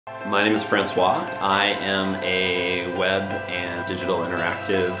My name is Francois. I am a web and digital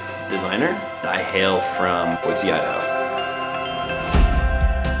interactive designer. I hail from Boise, Idaho.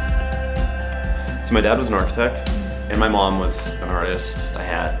 So my dad was an architect and my mom was an artist. I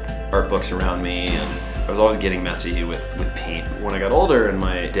had art books around me and I was always getting messy with paint. When I got older and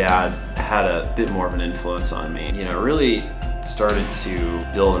my dad had a bit more of an influence on me, you know, really started to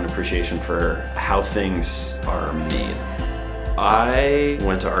build an appreciation for how things are made. I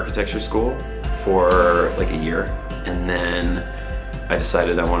went to architecture school for like a year and then I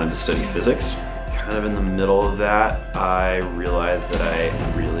decided I wanted to study physics. Kind of in the middle of that, I realized that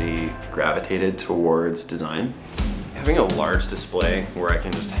I really gravitated towards design. Having a large display where I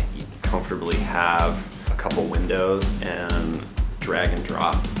can just comfortably have a couple windows and drag and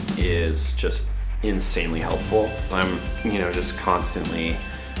drop is just insanely helpful. I'm, just constantly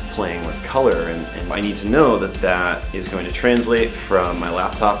playing with color and I need to know that that is going to translate from my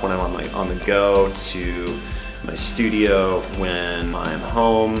laptop when I'm on the go to my studio when I'm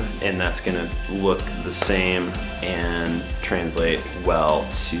home, and that's going to look the same and translate well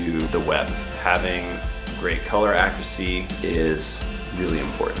to the web. Having great color accuracy is really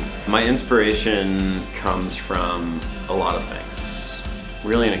important. My inspiration comes from a lot of things.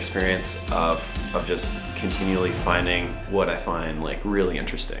 Really an experience of just continually finding what I find like really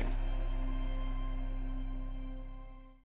interesting.